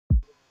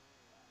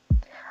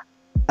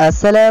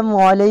আসসালামু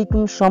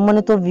আলাইকুম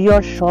সম্মানিত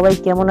ভিউয়ার, সবাই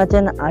কেমন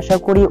আছেন? আশা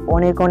করি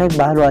অনেক অনেক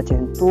ভালো আছেন।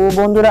 তো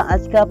বন্ধুরা,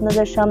 আজকে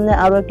আপনাদের সামনে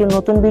আরো একটি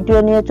নতুন ভিডিও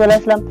নিয়ে চলে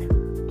আসলাম।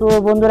 তো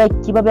বন্ধুরা,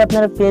 কিভাবে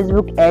আপনারা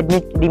ফেসবুক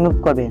অ্যাডমিন রিমুভ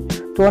করবেন।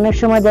 তো অনেক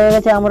সময় দেখা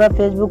গেছে আমরা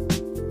ফেসবুক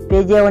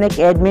পেজে অনেক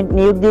অ্যাডমিন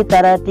নিয়োগ দিই,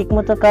 তারা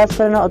ঠিকমতো কাজ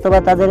করে না অথবা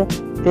তাদের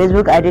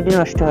ফেসবুক আইডিটি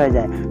নষ্ট হয়ে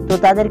যায়। তো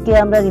তাদেরকে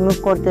আমরা রিমুভ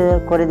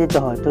করে দিতে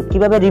হয়। তো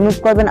কিভাবে রিমুভ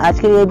করবেন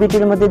আজকের এই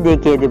ভিডিওর মধ্যে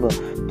দেখিয়ে দেব।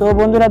 তো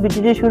বন্ধুরা,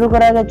 ভিডিওটি শুরু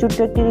করার আগে ছোট্ট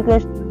একটি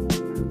রিকোয়েস্ট,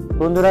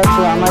 বন্ধুরা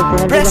তো আমার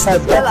চ্যানেলটিকে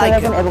সাবস্ক্রাইব করে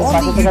রাখুন এবং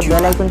পাশে থাকা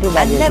বেল আইকনটি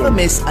বাজিয়ে দিন।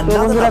 তো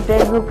বন্ধুরা,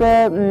 ফেসবুকে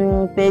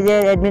পেজে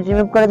অ্যাডমিন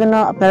রিমুভ করার জন্য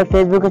আপনারা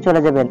ফেসবুকে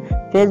চলে যাবেন।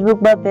 ফেসবুক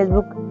বা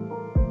ফেসবুক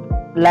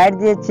লাইট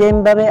দিয়ে সেম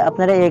ভাবে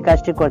আপনারা এই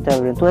কাজটি করতে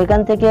পারবেন। তো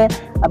এখান থেকে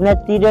আপনারা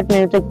থ্রি ডট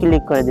মেনুতে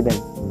ক্লিক করে দিবেন।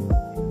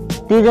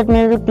 থ্রি ডট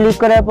মেনুতে ক্লিক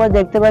করার পর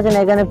দেখতে পাচ্ছেন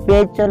এখানে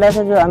পেজ চলে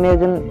আসে। যে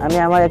আমি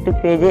আমার একটি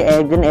পেজে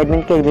একজন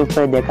অ্যাডমিনকে রিমুভ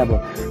করে দেখাবো।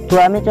 তো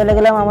আমি চলে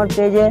গেলাম আমার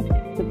পেজে।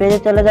 পেজে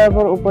চলে যাওয়ার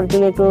পর উপর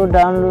থেকে একটু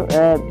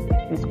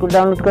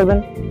ডাউনলোড করবেন।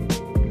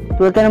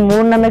 তো এখানে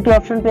মুর নামে একটি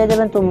অপশন পেয়ে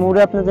যাবেন। তো মুরে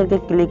আপনাদেরকে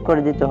ক্লিক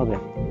করে দিতে হবে।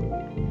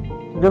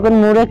 যখন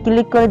মুরে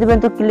ক্লিক করে দিবেন,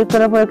 তো ক্লিক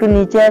করার পর একটু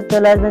নিচে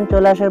চলে আসবেন।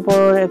 চলে আসার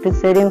পর একটি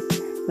সেটিংস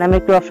নামে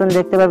একটি অপশন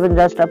দেখতে পাবেন।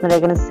 জাস্ট আপনারা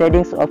এখানে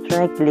সেটিংস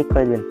অপশনে ক্লিক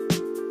করে দিবেন।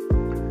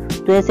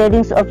 তো এই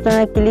সেটিংস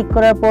অপশনে ক্লিক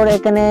করার পর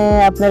এখানে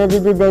আপনারা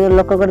যদি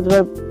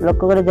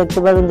লক্ষ্য করে দেখতে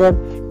পাবেন যে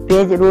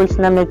পেজ রুলস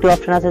নামে একটি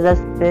অপশন আছে।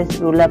 জাস্ট পেজ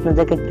রুলে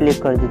আপনাদেরকে ক্লিক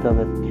করে দিতে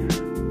হবে।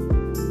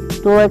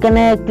 তো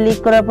এখানে ক্লিক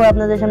করার পর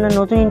আপনাদের সামনে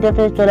নতুন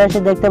ইন্টারফেস চলে আসে।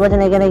 দেখতে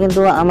পাচ্ছেন এখানে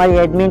কিন্তু আমার এই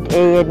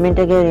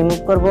অ্যাডমিনটাকে রিমুভ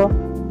করব।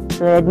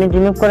 তো অ্যাডমিন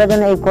রিমুভ করার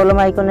জন্য এই কলম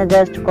আইকনে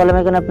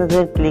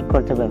আপনাদের ক্লিক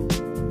করতে হবে।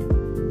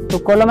 তো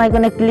কলম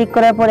আইকনে ক্লিক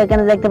করার পর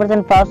এখানে দেখতে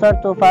পাচ্ছেন পাসওয়ার্ড।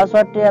 তো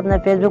পাসওয়ার্ডটি আপনার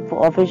ফেসবুক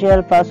অফিসিয়াল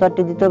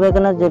পাসওয়ার্ডটি দিতে হবে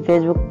এখানে,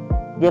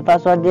 যে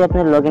পাসওয়ার্ড দিয়ে আপনি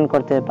লগইন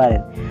করতে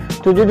পারেন।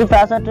 তো যদি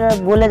পাসওয়ার্ডটা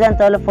ভুলে যান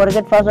তাহলে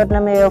ফরগেট পাসওয়ার্ড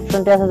নামে এই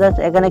অপশনটি আছে। জাস্ট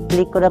এখানে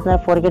ক্লিক করে আপনার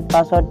ফরগেট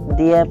পাসওয়ার্ড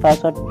দিয়ে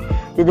পাসওয়ার্ড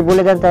যদি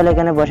ভুলে যান তাহলে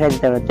এখানে বসাই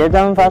দিতে হবে। যেহেতু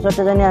আমি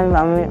পাসওয়ার্ডটা জানি,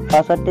 আমি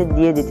পাসওয়ার্ডটি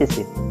দিয়ে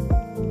দিতেছি।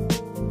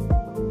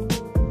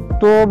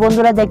 তো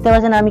বন্ধুরা, দেখতে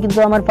পাচ্ছেন আমি কিন্তু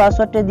আমার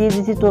পাসওয়ার্ডটা দিয়ে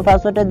দিয়েছি। তো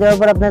পাসওয়ার্ডটা দেওয়ার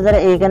পর আপনারা যারা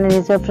এখানে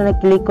নিচে অপশনে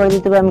ক্লিক করে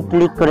দিতে হবে, আমি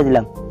ক্লিক করে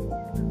দিলাম।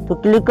 তো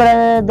ক্লিক করে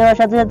দেওয়ার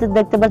সাথে সাথে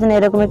দেখতে পাচ্ছেন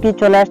এরকম একটি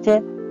চলে আসছে।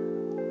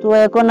 তো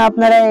এখন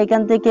আপনারা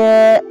এখান থেকে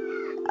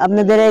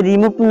আপনাদের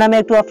রিমুভ নামে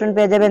একটু অপশন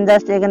পেয়ে যাবেন।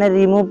 জাস্ট এখানে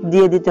রিমুভ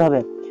দিয়ে দিতে হবে।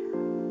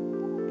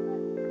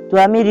 তো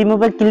আমি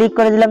রিমুভে ক্লিক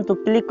করে দিলাম। তো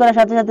ক্লিক করার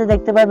সাথে সাথে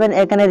দেখতে পাবেন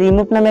এখানে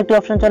রিমুভ নামে একটি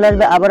অপশন চলে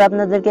আসবে। আবার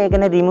আপনাদেরকে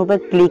এখানে রিমুভে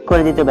ক্লিক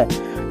করে দিতে হবে।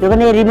 যখন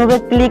এই রিমুভে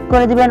ক্লিক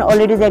করে দিবেন,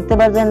 অলরেডি দেখতে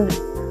পাচ্ছেন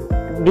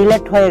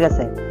ডিলিট হয়ে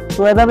গেছে।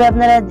 তো এভাবে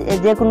আপনারা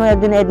যে কোনো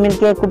একজন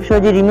অ্যাডমিনকে খুব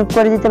সহজে রিমুভ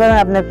করে দিতে পারবেন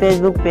আপনার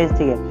ফেসবুক পেজ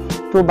থেকে।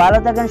 তো ভালো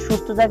থাকেন,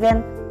 সুস্থ থাকেন,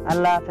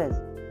 আল্লাহ হাফেজ।